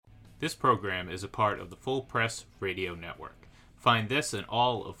This program is a part of the Full Press Radio Network. Find this and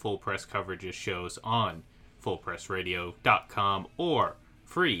all of Full Press Coverage's shows on fullpressradio.com or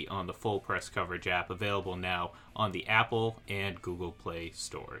free on the Full Press Coverage app, available now on the Apple and Google Play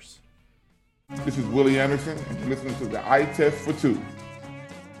stores. This is Willie Anderson, and you're listening to the Eye Test for Two.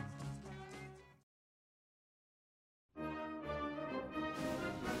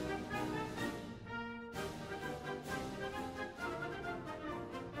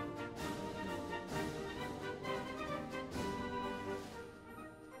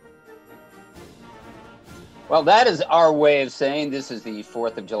 Well, that is our way of saying this is the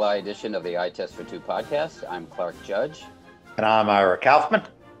 4th of July edition of the Eye Test for Two podcast. I'm Clark Judge. And I'm Ira Kaufman.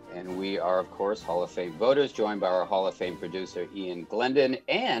 And we are, of course, Hall of Fame voters, joined by our Hall of Fame producer, Ian Glendon,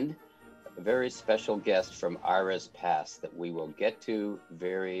 and a very special guest from Ira's past that we will get to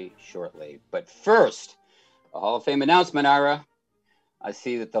very shortly. But first, a Hall of Fame announcement, Ira. I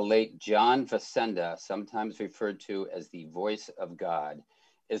see that the late John Facenda, sometimes referred to as the voice of God,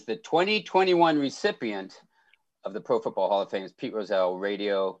 is the 2021 recipient of the Pro Football Hall of Fame's Pete Rozelle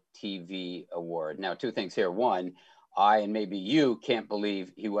Radio TV Award. Now, two things here. One, I and maybe you can't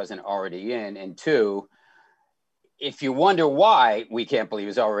believe he wasn't already in. And two, if you wonder why we can't believe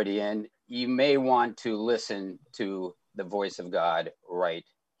he's already in, you may want to listen to the voice of God right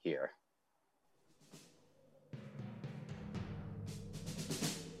here.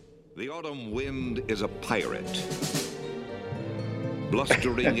 The autumn wind is a pirate,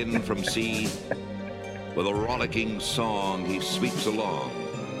 blustering in from sea. With a rollicking song, he sweeps along,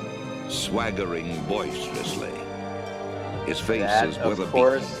 swaggering boisterously. His face is weather-beaten. Of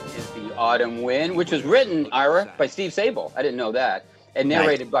course, is the Autumn Wind, which was written, Ira, by Steve Sable. I didn't know that. And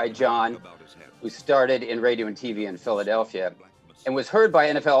narrated by John, who started in radio and TV in Philadelphia, and was heard by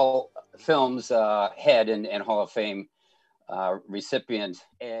NFL Films head and Hall of Fame recipient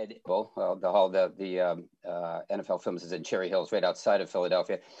Ed. Well, the NFL Films is in Cherry Hills, right outside of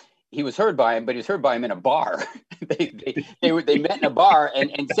Philadelphia. He was heard by him, but he was heard by him in a bar. they met in a bar,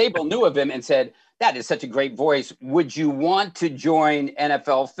 and Sable knew of him and said, "That is such a great voice. Would you want to join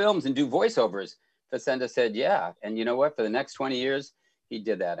NFL Films and do voiceovers?" Facenda said, "Yeah." And you know what? For the next 20 years, he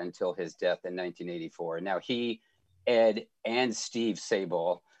did that until his death in 1984. Now he, Ed, and Steve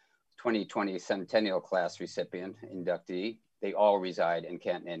Sable, 2020 Centennial Class recipient, inductee, they all reside in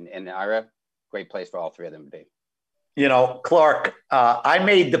Canton. And Ira, great place for all three of them to be. You know, Clark, I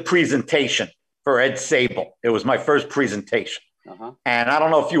made the presentation for Ed Sable. It was my first presentation. And I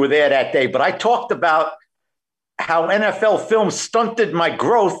don't know if you were there that day, but I talked about how NFL Films stunted my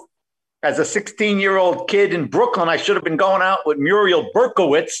growth as a 16-year-old kid in Brooklyn. I should have been going out with Muriel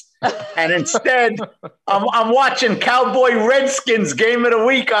Berkowitz. And instead, I'm watching Cowboy Redskins game of the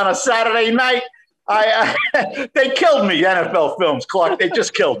week on a Saturday night. They killed me, NFL Films, Clark. They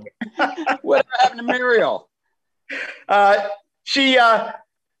just killed me. Whatever happened to Muriel? She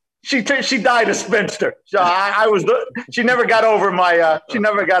died a spinster. So she never got over my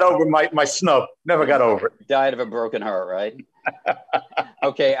snub. Never got over it. Died of a broken heart, right?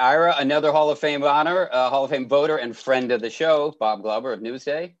 Okay, Ira, another Hall of Fame honor, Hall of Fame voter and friend of the show, Bob Glauber of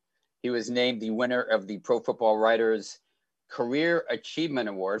Newsday. He was named the winner of the Pro Football Writers Career Achievement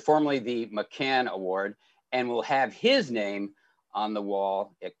Award, formerly the McCann Award, and will have his name on the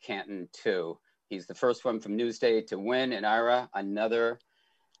wall at Canton too. He's the first one from Newsday to win, and Ira, another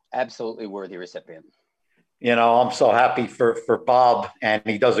absolutely worthy recipient. You know, I'm so happy for Bob, and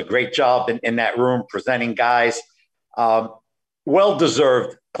he does a great job in that room presenting guys.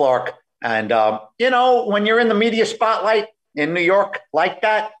 Well-deserved, Clark. And, you know, when you're in the media spotlight in New York like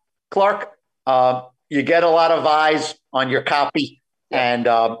that, Clark, you get a lot of eyes on your copy, and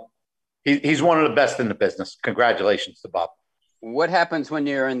he's one of the best in the business. Congratulations to Bob. What happens when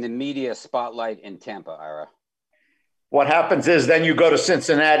you're in the media spotlight in Tampa, Ira? What happens is then you go to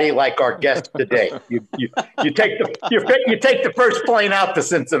Cincinnati, like our guest today. You take the first plane out to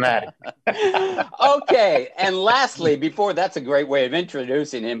Cincinnati. Okay, and lastly, before that's a great way of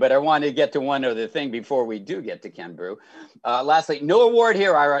introducing him, but I want to get to one other thing before we do get to Ken Broo. Lastly, no award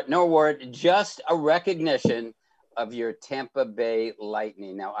here, Ira. No award, just a recognition of your Tampa Bay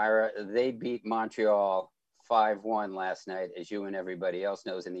Lightning. Now, Ira, they beat Montreal 5-1 last night, as you and everybody else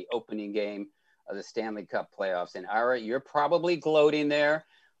knows, in the opening game of the Stanley Cup playoffs. And Ira, you're probably gloating there,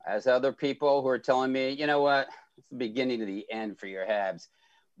 as other people who are telling me, you know what, it's the beginning of the end for your Habs.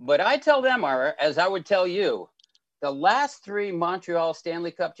 But I tell them, Ira, as I would tell you, the last three Montreal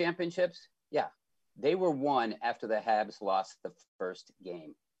Stanley Cup championships, yeah, they were won after the Habs lost the first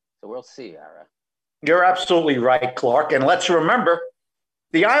game. So we'll see, Ira. You're absolutely right, Clark. And let's remember,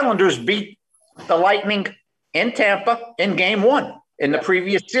 the Islanders beat the Lightning in Tampa in game one. in the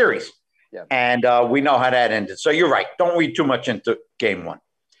previous series. Yeah. And we know how that ended. So you're right. Don't read too much into game one.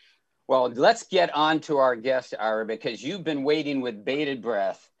 Well, let's get on to our guest, Ira, because you've been waiting with bated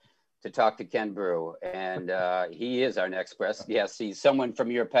breath to talk to Ken Broo. And he is our next guest. Yes, he's someone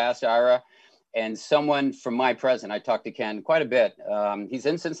from your past, Ira, and someone from my present. I talked to Ken quite a bit. He's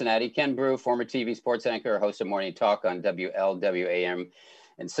in Cincinnati. Ken Broo, former TV sports anchor, host of Morning Talk on WLWAM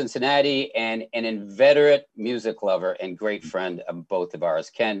in Cincinnati, and an inveterate music lover and great friend of both of ours.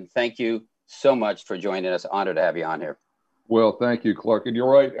 Ken, thank you so much for joining us. Honored to have you on here. Well, thank you, Clark. And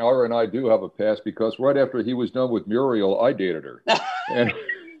you're right, Ira and I do have a past, because right after he was done with Muriel, I dated her. And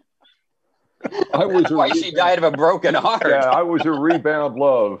I was That's why she died of a broken heart. Yeah, I was her rebound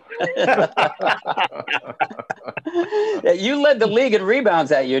love. You led the league in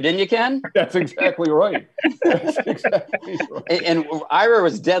rebounds that year, didn't you, Ken? That's exactly right. That's exactly right. And Ira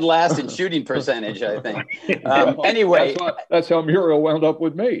was dead last in shooting percentage, I think. Anyway. That's how Muriel wound up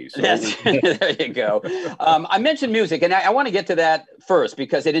with me. So. There you go. I mentioned music, and I want to get to that first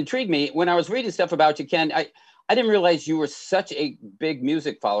because it intrigued me. When I was reading stuff about you, Ken, I didn't realize you were such a big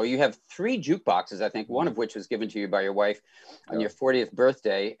music follower. You have 3 jukeboxes, I think, one of which was given to you by your wife on your 40th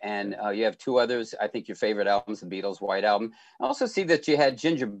birthday. And you have 2 others, I think your favorite albums, the Beatles' White Album. I also see that you had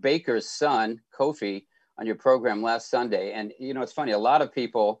Ginger Baker's son, Kofi, on your program last Sunday. And, you know, it's funny, a lot of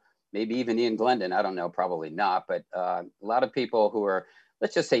people, maybe even Ian Glendon, I don't know, probably not, but a lot of people who are,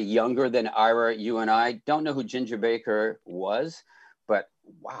 let's just say younger than Ira, you and I, don't know who Ginger Baker was. But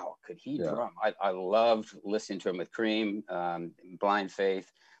wow, could he drum? I loved listening to him with Cream, Blind Faith.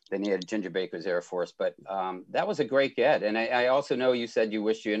 Then he had Ginger Baker's Air Force. But that was a great get. And I also know you said you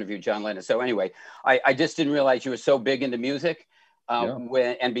wished you interviewed John Lennon. So anyway, I just didn't realize you were so big into music.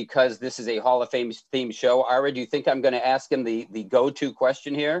 And because this is a Hall of Fame themed show, Ira, do you think I'm going to ask him the go-to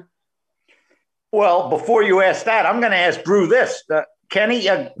question here? Well, before you ask that, I'm going to ask Broo this. Kenny,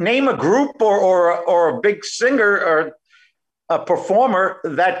 name a group or a big singer or a performer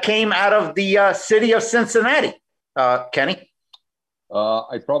that came out of the city of Cincinnati. Kenny?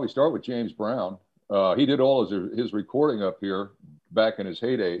 I'd probably start with James Brown. He did all his recording up here back in his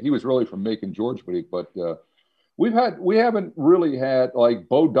heyday. He was really from Macon, Georgia, but we haven't really had like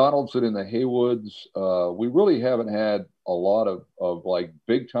Bo Donaldson in the Haywoods. We really haven't had a lot of like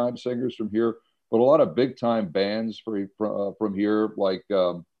big time singers from here, but a lot of big time bands from here, like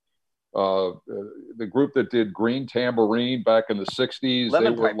the group that did Green Tambourine back in the 60s. They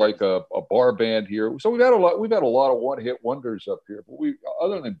were like a bar band here. So we've had a lot of one-hit wonders up here. But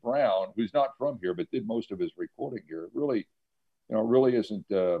other than Brown, who's not from here but did most of his recording here, really isn't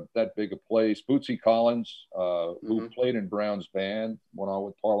that big a place. Bootsy Collins, who played in Brown's band, went on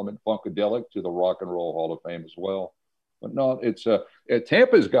with Parliament Funkadelic to the Rock and Roll Hall of Fame as well. But no, it's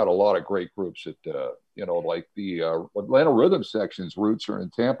Tampa's got a lot of great groups that like the Atlanta Rhythm Section's roots are in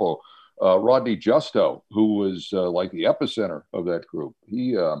Tampa. Rodney Justo, who was like the epicenter of that group,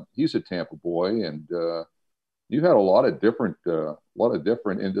 he's a Tampa boy, and you had a lot of different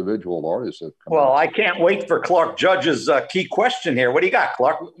individual artists that come out. I can't wait for Clark Judge's key question here. What do you got,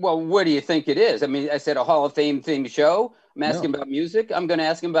 Clark? Well, what do you think it is? I mean, I said a Hall of Fame themed show. I'm asking about music. I'm going to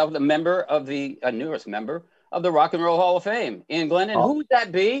ask him about the newest member of the Rock and Roll Hall of Fame. Ian Glendon, who would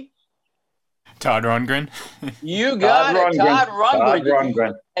that be? Todd Lundgren. You got it. Todd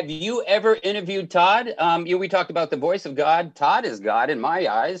Lundgren. Have you ever interviewed Todd? We talked about the voice of God. Todd is God in my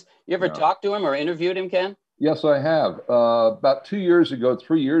eyes. You ever talked to him or interviewed him, Ken? Yes, I have. About 3 years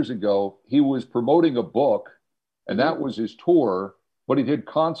ago, he was promoting a book, and that was his tour, but he did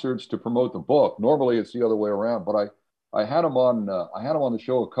concerts to promote the book. Normally it's the other way around, but I had him on the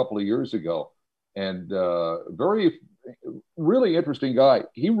show a couple of years ago, and really interesting guy.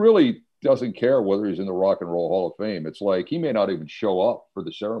 He really doesn't care whether he's in the Rock and Roll Hall of Fame. It's like he may not even show up for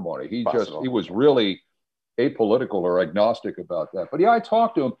the ceremony. He was really apolitical or agnostic about that. But yeah, I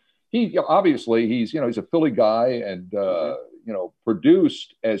talked to him. He's a Philly guy, and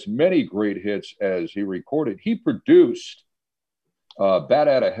produced as many great hits as he recorded. He produced Bat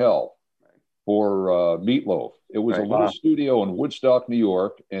Out of Hell for Meatloaf. It was a little studio in Woodstock, New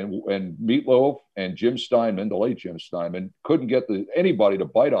York, and Meatloaf and Jim Steinman, the late Jim Steinman, couldn't get anybody to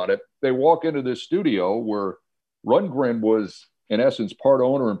bite on it. They walk into this studio where Lundgren was, in essence, part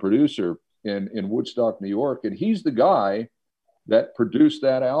owner and producer in Woodstock, New York, and he's the guy that produced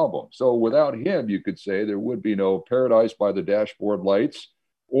that album. So without him, you could say there would be no Paradise by the Dashboard Lights,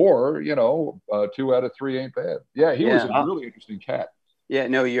 or 2 out of 3 ain't bad. Yeah, he was a really interesting cat. Yeah,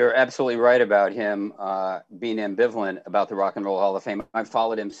 no, you're absolutely right about him being ambivalent about the Rock and Roll Hall of Fame. I've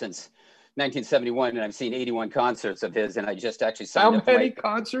followed him since 1971, and I've seen 81 concerts of his, and I just actually signed up. How many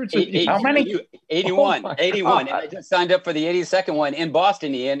concerts? How many? 81. Oh 81. And I just signed up for the 82nd one in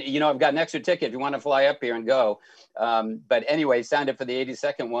Boston, Ian. You know, I've got an extra ticket if you want to fly up here and go. But anyway, signed up for the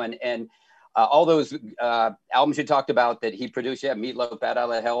 82nd one. And all those albums you talked about that he produced, Meatloaf, Bat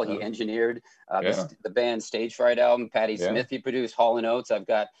Out of Hell, he engineered. The band Stage Fright album, Patti Smith, he produced. Hall & Oates, I've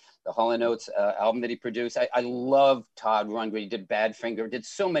got the Hall & Oates album that he produced. I love Todd Lundgren. He did Badfinger, did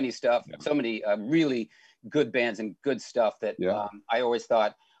so many stuff, so many really good bands and good stuff that I always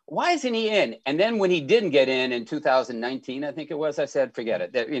thought, why isn't he in? And then when he didn't get in 2019, I think it was, I said, forget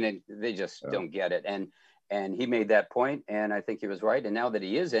it. They just don't get it. And he made that point, and I think he was right. And now that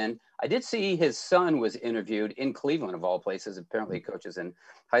he is in, I did see his son was interviewed in Cleveland, of all places. Apparently he coaches in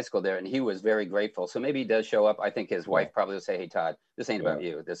high school there, and he was very grateful. So maybe he does show up. I think his wife probably will say, hey, Todd, this ain't about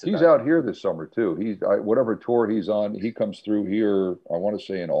you. He's out here this summer, too. Whatever tour he's on, he comes through here, I want to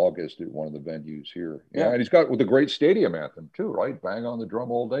say in August at one of the venues here. Yeah, and he's got with the great stadium anthem, too, right? Bang on the drum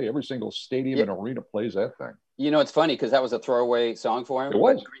all day. Every single stadium and arena plays that thing. You know, it's funny because that was a throwaway song for him. It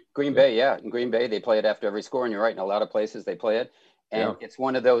was. Green Bay, in Green Bay, they play it after every score, and you're right, in a lot of places they play it. And it's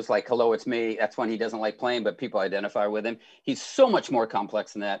one of those like, hello, it's me. That's one he doesn't like playing, but people identify with him. He's so much more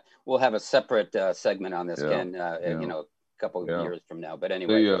complex than that. We'll have a separate segment on this, Ken, a couple of years from now. But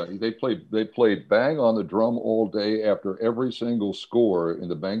anyway. They played Bang on the Drum all day after every single score in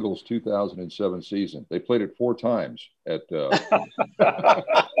the Bengals 2007 season. They played it 4 times at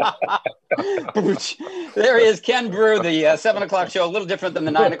There he is, Ken Broo, the 7 o'clock show, a little different than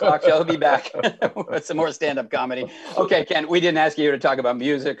the 9 o'clock show. He'll be back with some more stand-up comedy. Okay, Ken, we didn't ask you to talk about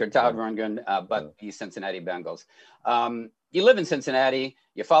music or Todd Lundgren, but the Cincinnati Bengals. You live in Cincinnati.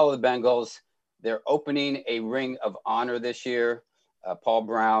 You follow the Bengals. They're opening a Ring of Honor this year. Paul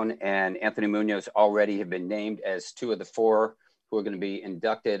Brown and Anthony Munoz already have been named as 2 of the 4 who are going to be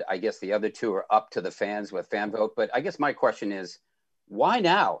inducted. I guess the other 2 are up to the fans with fan vote. But I guess my question is, why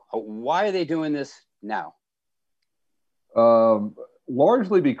now? Why are they doing this now?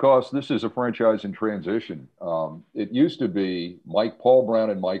 Largely because this is a franchise in transition. It used to be Paul Brown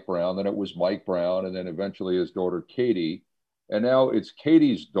and Mike Brown, then it was Mike Brown, and then eventually his daughter Katie, and now it's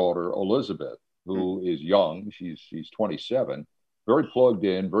Katie's daughter Elizabeth, who is young. She's 27, very plugged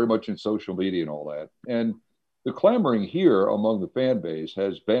in, very much in social media and all that. And the clamoring here among the fan base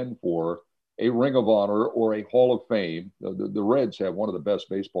has been for a Ring of Honor or a Hall of Fame. The Reds have one of the best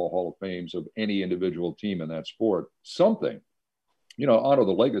baseball Hall of Fames of any individual team in that sport. Something, honor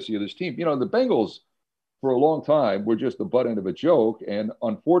the legacy of this team. The Bengals for a long time were just the butt end of a joke. And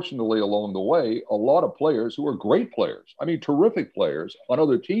unfortunately, along the way, a lot of players who are great players, terrific players on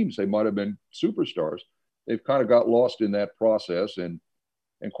other teams, they might have been superstars. They've kind of got lost in that process. And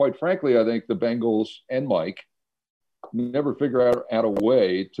quite frankly, I think the Bengals and Mike never figure out a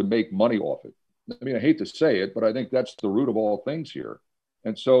way to make money off it. I hate to say it, but I think that's the root of all things here.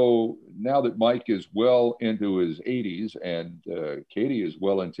 And so now that Mike is well into his 80s and Katie is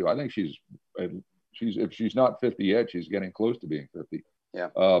well into, I think she's if she's not 50 yet, she's getting close to being 50. Yeah.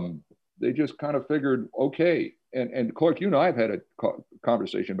 They just kind of figured, okay. And Clark, you and I have had a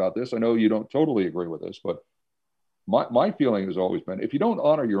conversation about this. I know you don't totally agree with this, but my feeling has always been, if you don't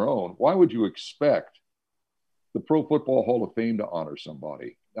honor your own, why would you expect the Pro Football Hall of Fame to honor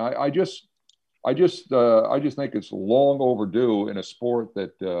somebody? I just think it's long overdue in a sport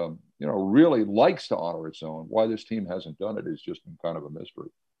that really likes to honor its own. Why this team hasn't done it is just kind of a mystery.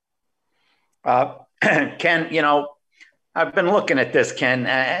 Ken, I've been looking at this, Ken.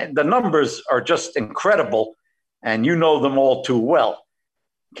 The numbers are just incredible, and you know them all too well.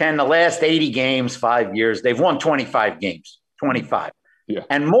 Ken, the last 80 games, 5 years, they've won 25 games, 25. Yeah.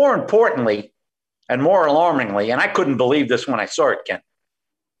 And more importantly, and more alarmingly, and I couldn't believe this when I saw it,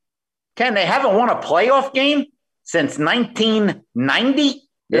 Ken, they haven't won a playoff game since 1990.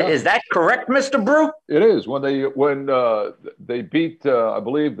 Yeah. Is that correct, Mr. Broo? It is. When they beat, I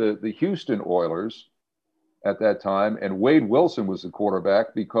believe, the Houston Oilers at that time, and Wade Wilson was the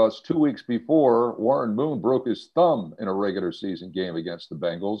quarterback because 2 weeks before, Warren Moon broke his thumb in a regular season game against the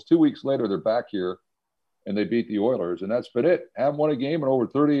Bengals. 2 weeks later, they're back here, and they beat the Oilers, and that's been it. Haven't won a game in over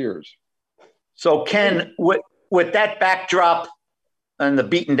 30 years. So, Ken, with that backdrop and the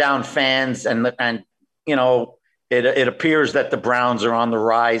beaten down fans, and it appears that the Browns are on the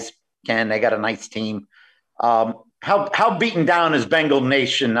rise. Ken, they got a nice team. How beaten down is Bengal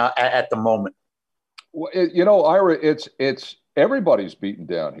Nation at the moment? Well, Ira, it's everybody's beaten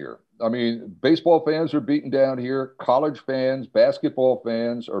down here. Baseball fans are beaten down here. College fans, basketball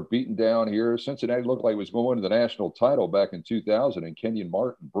fans are beaten down here. Cincinnati looked like it was going to the national title back in 2000, and Kenyon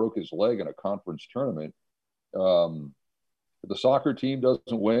Martin broke his leg in a conference tournament. The soccer team doesn't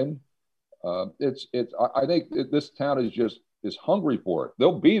win. I think this town is hungry for it.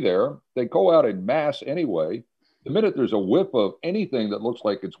 They'll be there. They go out in mass anyway. The minute there's a whiff of anything that looks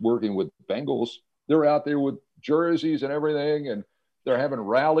like it's working with Bengals, they're out there with jerseys and everything, and they're having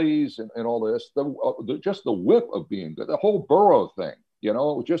rallies and all this. Just the whiff of being good, the whole Burrow thing,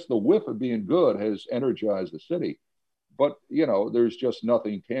 just the whiff of being good has energized the city. But, there's just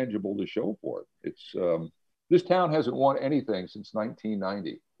nothing tangible to show for it. It's this town hasn't won anything since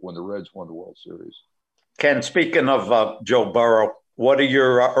 1990 when the Reds won the World Series. Ken, speaking of Joe Burrow, what are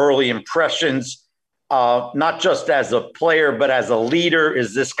your early impressions, not just as a player, but as a leader?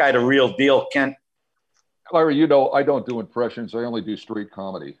 Is this guy the real deal, Ken? Larry, I don't do impressions. I only do street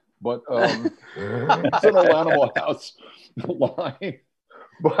comedy. But it's an old Animal House line.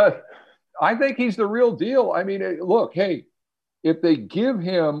 But I think he's the real deal. I mean, look, hey, if they give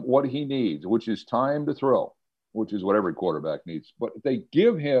him what he needs, which is time to throw, which is what every quarterback needs, but if they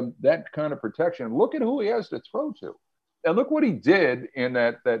give him that kind of protection, look at who he has to throw to. And look what he did in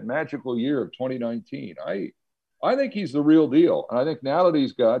that magical year of 2019. I think he's the real deal. And I think now that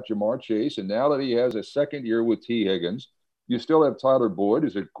he's got Jamar Chase and now that he has a second year with T. Higgins, you still have Tyler Boyd,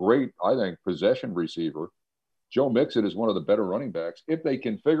 who's a great, I think, possession receiver. Joe Mixon is one of the better running backs. If they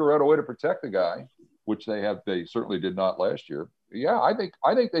can figure out a way to protect the guy, which they certainly did not last year. Yeah, I think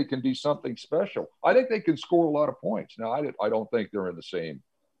they can do something special. I think they can score a lot of points. Now, I don't think they're in the same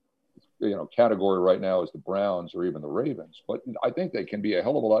category right now as the Browns or even the Ravens, but I think they can be a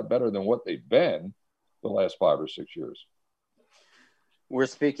hell of a lot better than what they've been the last 5 or 6 years. We're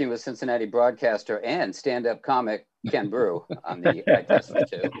speaking with Cincinnati broadcaster and stand-up comic Ken Broo on the I Test for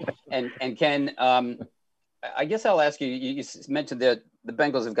Two. And Ken, I guess I'll ask you. You mentioned that the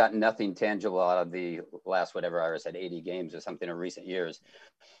Bengals have gotten nothing tangible out of the last, whatever Ira said, 80 games or something in recent years.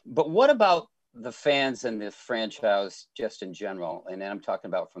 But what about the fans and the franchise just in general? And then I'm talking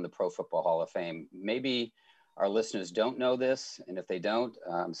about from the Pro Football Hall of Fame. Maybe our listeners don't know this, and if they don't,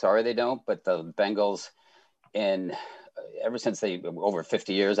 I'm sorry they don't, but the Bengals ever since they over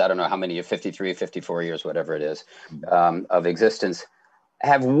 50 years, I don't know how many, 53, 54 years, whatever it is, of existence,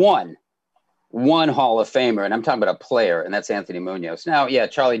 have won Hall of Famer, and I'm talking about a player, and that's Anthony Munoz. Now, yeah,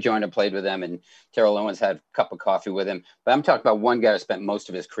 Charlie Joyner played with him, and Terrell Owens had a cup of coffee with him, but I'm talking about one guy who spent most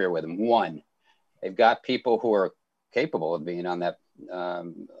of his career with him. One. They've got people who are capable of being on that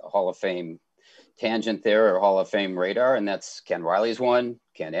Hall of Fame tangent there, or Hall of Fame radar, and that's Ken Riley's one,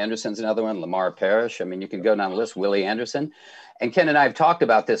 Ken Anderson's another one, Lamar Parrish. I mean, you can go down the list, Willie Anderson. And Ken and I have talked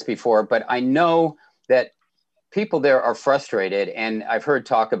about this before, but I know that people there are frustrated, and I've heard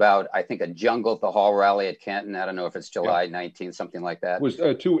talk about, I think, a Jungle at the Hall rally at Canton. I don't know if it's July 19th, something like that.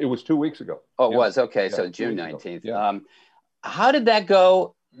 It was 2 weeks ago. Oh, it was? Okay, so June 19th. Yeah. How did that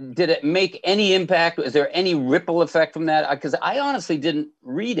go? Did it make any impact? Is there any ripple effect from that? Because I honestly didn't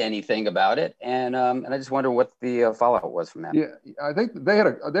read anything about it, and I just wonder what the fallout was from that. Yeah, I think they had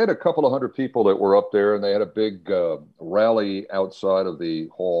a couple of hundred people that were up there, and they had a big rally outside of the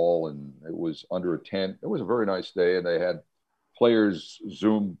hall, and it was under a tent. It was a very nice day, and they had players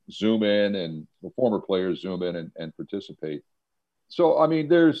zoom in, and the former players zoom in and participate. So I mean,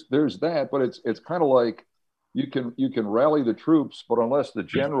 there's that, but it's kind of like, you can rally the troops, but unless the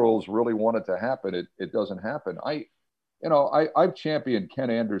generals really want it to happen, it doesn't happen. I've championed Ken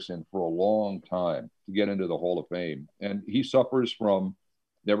Anderson for a long time to get into the Hall of Fame, and he suffers from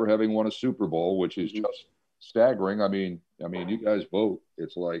never having won a Super Bowl, which is just staggering. I mean, you guys vote.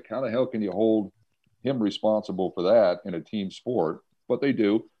 It's like, how the hell can you hold him responsible for that in a team sport? But they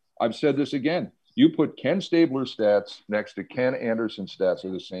do. I've said this again. You put Ken Stabler's stats next to Ken Anderson's stats,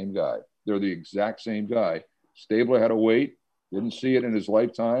 they're the same guy. They're the exact same guy. Stabler had to wait, didn't see it in his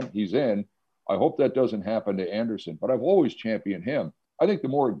lifetime. He's in. I hope that doesn't happen to Anderson, but I've always championed him. I think the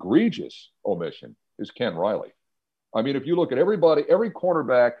more egregious omission is Ken Riley. I mean, if you look at every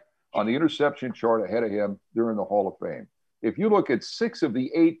cornerback on the interception chart ahead of him, they're in the Hall of Fame. If you look at 6 of the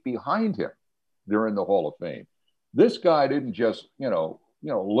 8 behind him, they're in the Hall of Fame. This guy didn't just,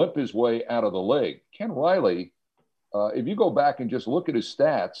 limp his way out of the league. Ken Riley, if you go back and just look at his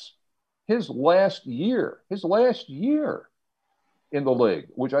stats, his last year in the league,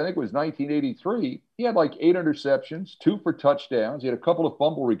 which I think was 1983, he had like 8 interceptions, 2 for touchdowns. He had a couple of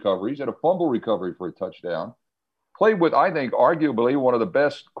fumble recoveries, had a fumble recovery for a touchdown. Played with, I think, arguably one of the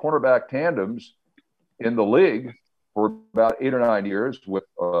best cornerback tandems in the league for about 8 or 9 years with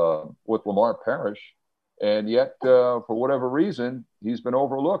Lamar Parrish. And yet, for whatever reason, he's been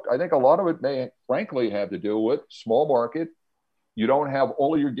overlooked. I think a lot of it may, frankly, have to do with small market. You don't have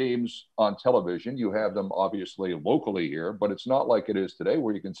all of your games on television. You have them obviously locally here, but it's not like it is today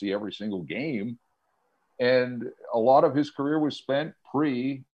where you can see every single game. And a lot of his career was spent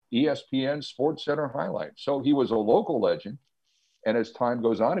ESPN Sports Center highlights. So he was a local legend. And as time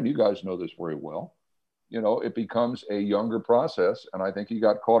goes on, and you guys know this very well, it becomes a younger process. And I think he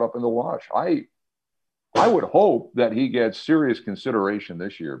got caught up in the wash. I would hope that he gets serious consideration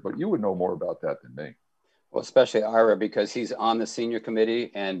this year, but you would know more about that than me. Well, especially Ira, because he's on the senior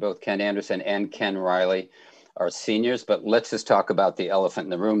committee, and both Ken Anderson and Ken Riley are seniors. But let's just talk about the elephant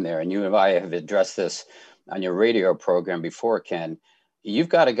in the room there. And you and I have addressed this on your radio program before, Ken. You've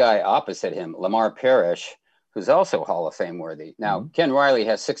got a guy opposite him, Lamar Parrish, who's also Hall of Fame worthy. Now, Ken Riley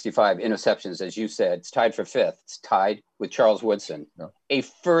has 65 interceptions, as you said. It's tied for fifth. It's tied with Charles Woodson, a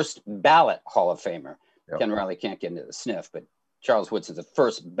first ballot Hall of Famer. Yep. Ken Riley can't get into the sniff, but Charles Woodson's a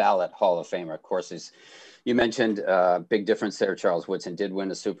first ballot Hall of Famer. Of course, you mentioned big difference there. Charles Woodson did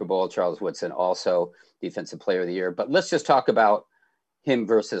win a Super Bowl. Charles Woodson also Defensive Player of the Year. But let's just talk about him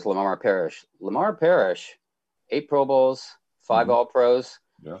versus Lamar Parrish. Lamar Parrish, 8 Pro Bowls, 5 All-Pros.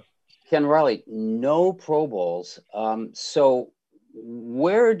 Yeah. Ken Riley, no Pro Bowls. So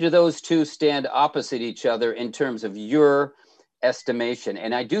where do those two stand opposite each other in terms of your estimation?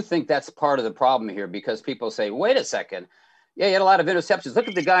 And I do think that's part of the problem here, because people say, wait a second. Yeah, he had a lot of interceptions. Look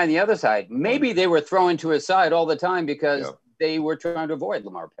at the guy on the other side. Maybe they were throwing to his side all the time because they were trying to avoid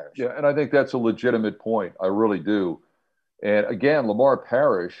Lamar Parrish. Yeah, and I think that's a legitimate point. I really do. And again, Lamar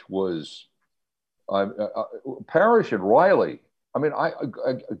Parrish was Parrish and Riley. I mean, I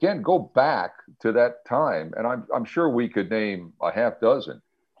again go back to that time, and I'm sure we could name a half dozen,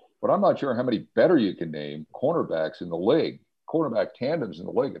 but I'm not sure how many better you can name cornerbacks in the league, cornerback tandems in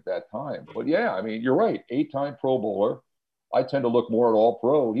the league at that time. But yeah, I mean, you're right. 8-time Pro Bowler. I tend to look more at All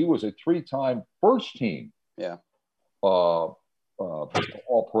Pro. He was a 3-time first team. Yeah. All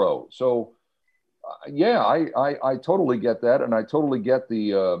Pro. So I totally get that, and I totally get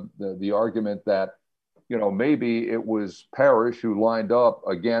the argument that, maybe it was Parrish who lined up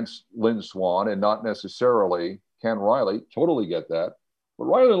against Lynn Swann and not necessarily Ken Riley. Totally get that. But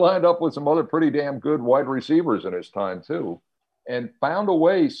Riley lined up with some other pretty damn good wide receivers in his time too, and found a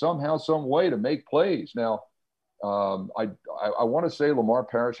way somehow, some way to make plays. Now, I want to say Lamar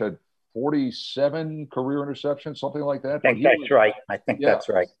Parrish had 47 career interceptions, something like that. I think that's right. I think that's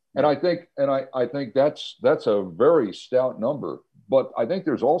right. And I think that's a very stout number. But I think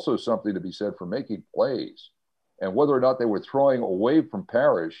there's also something to be said for making plays. And whether or not they were throwing away from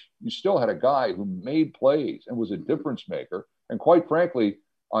Parrish, you still had a guy who made plays and was a difference maker. And quite frankly,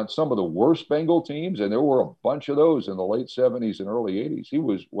 on some of the worst Bengal teams, and there were a bunch of those in the late 70s and early 80s, he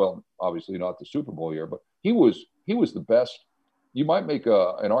was, well, obviously not the Super Bowl year, but he was the best. You might make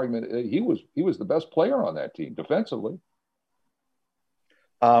an argument he was the best player on that team defensively.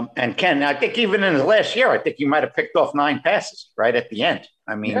 And Ken, I think even in his last year, I think he might have picked off 9 passes right at the end.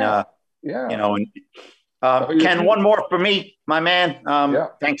 I mean, Ken, one more for me, my man.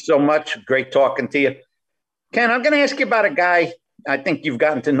 Thanks so much. Great talking to you. Ken, I'm going to ask you about a guy. I think you've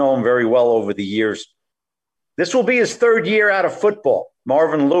gotten to know him very well over the years. This will be his 3rd year out of football.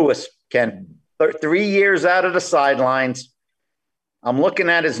 Marvin Lewis, Ken, 3 years out of the sidelines. I'm looking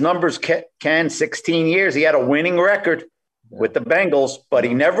at his numbers, Ken, 16 years. He had a winning record with the Bengals, but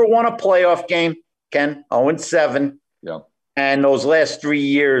he never won a playoff game, Ken, 0-7. Yeah. And those last 3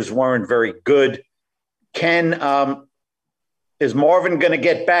 years weren't very good. Ken, is Marvin going to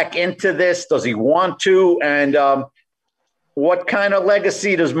get back into this? Does he want to? And what kind of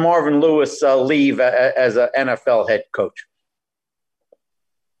legacy does Marvin Lewis leave as an NFL head coach?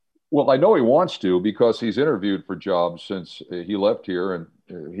 Well, I know he wants to, because he's interviewed for jobs since he left here, and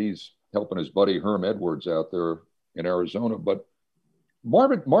he's helping his buddy Herm Edwards out there in Arizona. But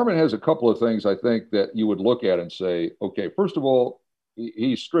Marvin has a couple of things I think that you would look at and say, okay, first of all,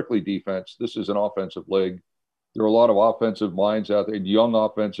 he's strictly defense. This is an offensive league. There are a lot of offensive minds out there, young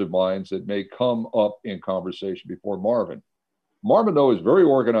offensive minds that may come up in conversation before Marvin. Marvin, though, is very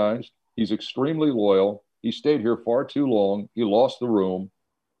organized. He's extremely loyal. He stayed here far too long. He lost the room.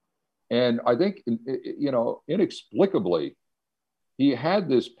 And I think, inexplicably, he had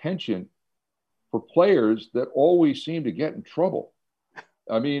this penchant for players that always seemed to get in trouble.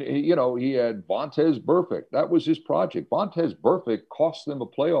 I mean, he had Vontaze Burfict. That was his project. Vontaze Burfict cost them a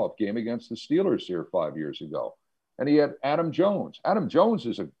playoff game against the Steelers here 5 years ago. And he had Adam Jones. Adam Jones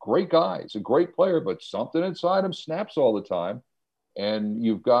is a great guy. He's a great player, but something inside him snaps all the time. And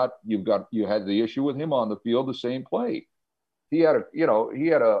you had the issue with him on the field, the same play. He had a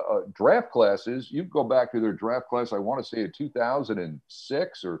draft classes. You go back to their draft class, I want to say in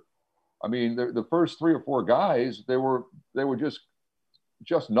 2006 the first 3 or 4 guys, they were just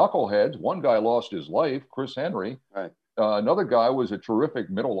knuckleheads. One guy lost his life, Chris Henry. Right. Another guy was a terrific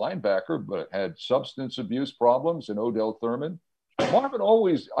middle linebacker, but had substance abuse problems, and Odell Thurman. Marvin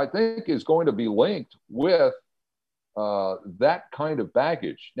always, I think, is going to be linked with that kind of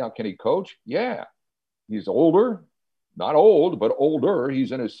baggage. Now, can he coach? Yeah. He's older, not old, but older.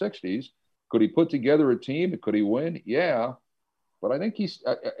 He's in his 60s. Could he put together a team? Could he win? Yeah. But I think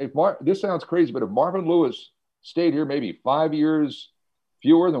this sounds crazy, but if Marvin Lewis stayed here maybe 5 years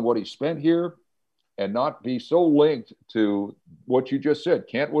fewer than what he spent here and not be so linked to what you just said,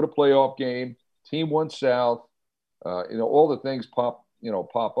 can't win a playoff game, team went south, all the things pop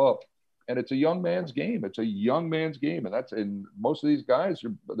up. And it's a young man's game. It's a young man's game. And most of these guys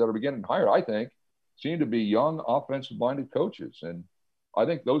that are getting hired, I think, seem to be young, offensive-minded coaches. And I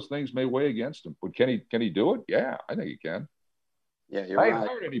think those things may weigh against him. But can he do it? Yeah, I think he can. Yeah, you're I right. haven't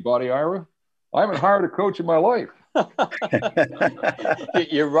hired anybody, Ira. I haven't hired a coach in my life.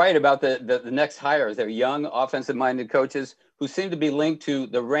 You're right about the next hires. They're young, offensive-minded coaches who seem to be linked to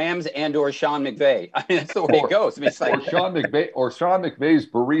the Rams and/or Sean McVay. I mean, that's the way it goes. I mean, or Sean McVay's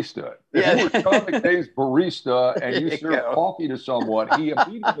barista. If you were Sean McVay's barista and you serve coffee to someone, he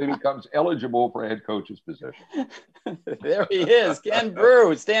immediately becomes eligible for a head coach's position. There he is, Ken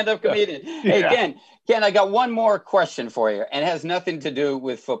Broo, stand-up comedian. Hey, Ken, I got one more question for you, and it has nothing to do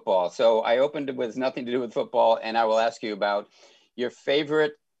with football. So I opened it with nothing to do with football, and I will ask you about your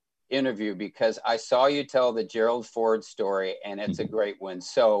favorite interview, because I saw you tell the Gerald Ford story, and it's a great one.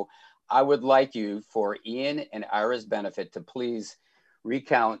 So I would like you, for Ian and Ira's benefit, to please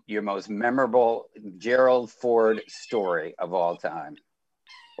recount your most memorable Gerald Ford story of all time.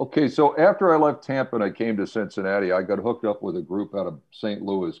 Okay, so after I left Tampa and I came to Cincinnati, I got hooked up with a group out of St.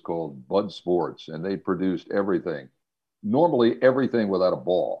 Louis called Bud Sports, and they produced everything, normally everything without a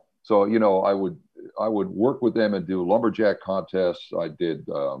ball. So, I would work with them and do lumberjack contests. I did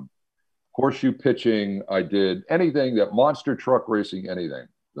horseshoe pitching. I did anything, that monster truck racing, anything.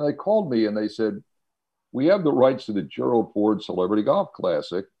 And they called me and they said, we have the rights to the Gerald Ford Celebrity Golf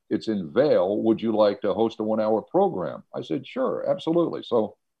Classic. It's in Vail. Would you like to host a 1-hour program? I said, sure, absolutely.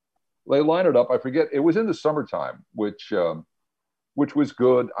 So they lined it up. I forget, it was in the summertime, which was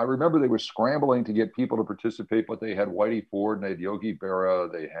good. I remember they were scrambling to get people to participate, but they had Whitey Ford and they had Yogi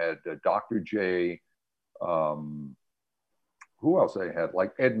Berra. They had Dr. J. Who else they had?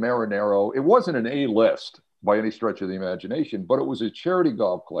 Like Ed Marinero. It wasn't an A-list by any stretch of the imagination, but it was a charity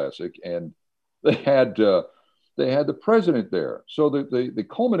golf classic, and they had the president there. So the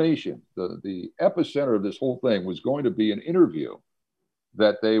culmination, the epicenter of this whole thing was going to be an interview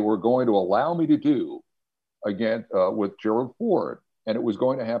that they were going to allow me to do again with Gerald Ford, and it was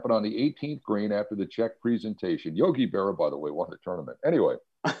going to happen on the 18th green after the check presentation. Yogi Berra, by the way, won the tournament. Anyway.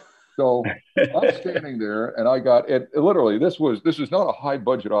 So I'm standing there, and I got it. Literally, this was not a high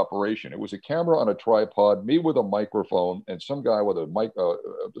budget operation. It was a camera on a tripod, me with a microphone, and some guy with a mic,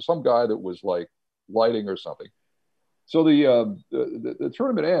 some guy that was like lighting or something. So the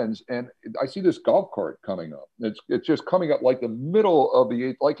tournament ends, and I see this golf cart coming up. It's just coming up like the middle of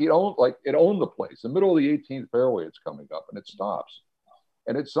the like it owned the place, the middle of the 18th fairway. It's coming up, and it stops,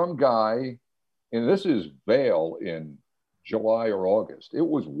 and it's some guy, and this is Vail in July or August. It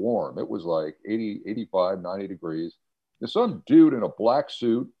was warm. It was like 80, 85, 90 degrees. There's some dude in a black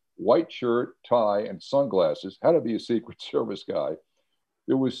suit, white shirt, tie, and sunglasses, had to be a Secret Service guy.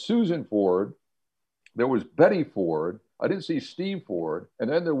 There was Susan Ford. There was Betty Ford. I didn't see Steve Ford. And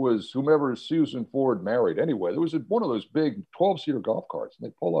then there was whomever Susan Ford married. Anyway, there was one of those big 12-seater golf carts, and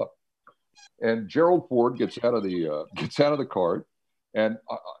they pull up. And Gerald Ford gets out of the cart. And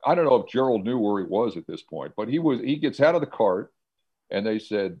I don't know if Gerald knew where he was at this point, but he gets out of the cart, and they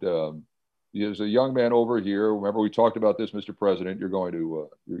said, there's a young man over here. Remember, we talked about this, Mr. President. You're going to do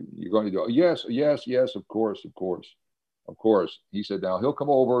it. Yes, of course. He said, now he'll come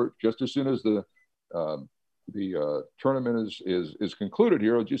over just as soon as the tournament is concluded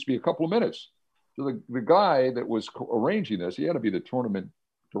here. It'll just be a couple of minutes. So the guy that was arranging this, he had to be the tournament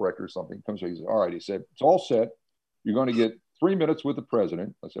director or something, comes over. He said, all right. He said, it's all set. You're going to get 3 minutes with the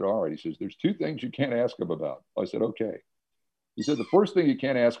president. I said, all right. He says, there's 2 things you can't ask him about. I said, okay. He said, the first thing you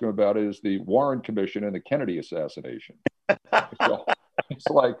can't ask him about is the Warren Commission and the Kennedy assassination. So it's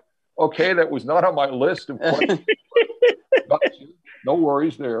like, okay, that was not on my list of questions. No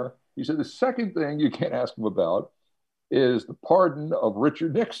worries there. He said, the second thing you can't ask him about is the pardon of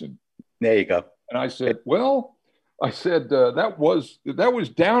Richard Nixon. There you go. And I said, well, that was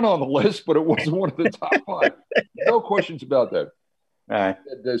down on the list, but it wasn't one of the top 5. No questions about that. All right.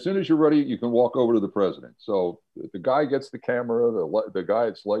 As soon as you're ready, you can walk over to the president. So the guy gets the camera, the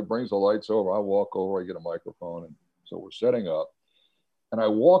guy brings the lights over. I walk over, I get a microphone, and so we're setting up. And I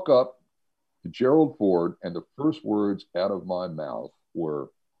walk up to Gerald Ford, and the first words out of my mouth were,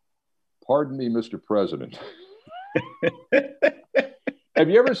 "Pardon me, Mr. President." Have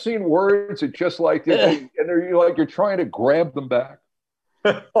you ever seen words that just like this, and you're trying to grab them back?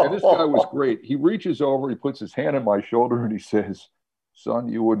 And this guy was great. He reaches over, he puts his hand on my shoulder, and he says, "Son,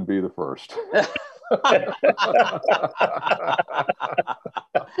 you wouldn't be the first."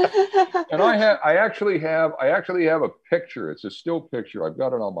 And I actually have a picture. It's a still picture. I've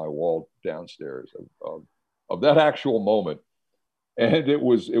got it on my wall downstairs of that actual moment. And it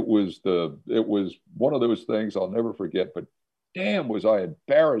was one of those things I'll never forget. But damn, was I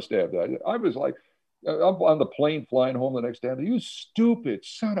embarrassed to have that. I was like, I'm on the plane flying home the next day. You stupid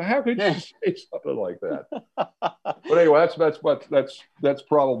son! How could you say something like that? But anyway, that's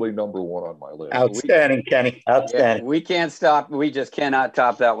probably number one on my list. Outstanding, Kenny. Outstanding. Yeah, we can't stop. We just cannot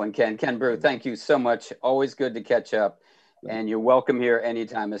top that one, Ken. Ken Broo, thank you so much. Always good to catch up. And you're welcome here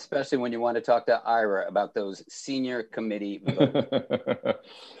anytime, especially when you want to talk to Ira about those senior committee votes.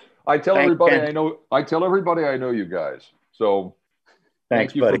 I tell everybody I know you guys. So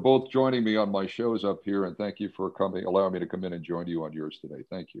thank you, buddy, for both joining me on my shows up here, and thank you for allowing me to come in and join you on yours today.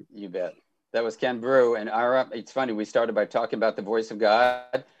 Thank you. You bet. That was Ken Broo. And Ira, it's funny, we started by talking about the voice of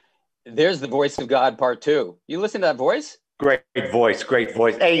God. There's the voice of God part 2. You listen to that voice? Great voice.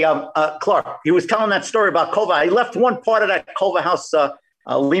 Hey, Clark, he was telling that story about Culver. He left one part of that Culverhouse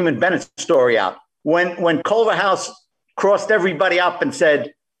Lehman Bennett story out. When Culverhouse crossed everybody up and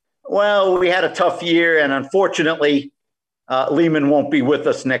said, well, we had a tough year, and unfortunately, Lehman won't be with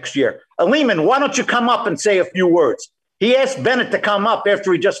us next year. Lehman, why don't you come up and say a few words? He asked Bennett to come up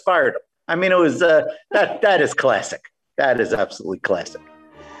after he just fired him. I mean, it was that is classic. That is absolutely classic.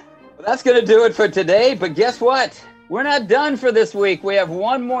 Well, that's going to do it for today. But guess what? We're not done for this week. We have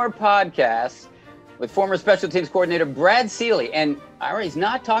one more podcast with former special teams coordinator Brad Seeley. And Ira, he's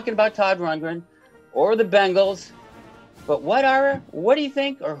not talking about Todd Lundgren or the Bengals. But what, Ira? What do you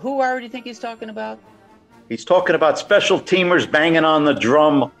think? Or who, Ira, do you think he's talking about? He's talking about special teamers banging on the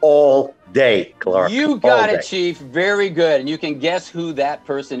drum all day, Clark. You got it, Chief. Very good. And you can guess who that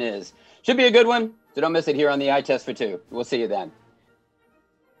person is. Should be a good one. So don't miss it here on the Eye Test for Two. We'll see you then.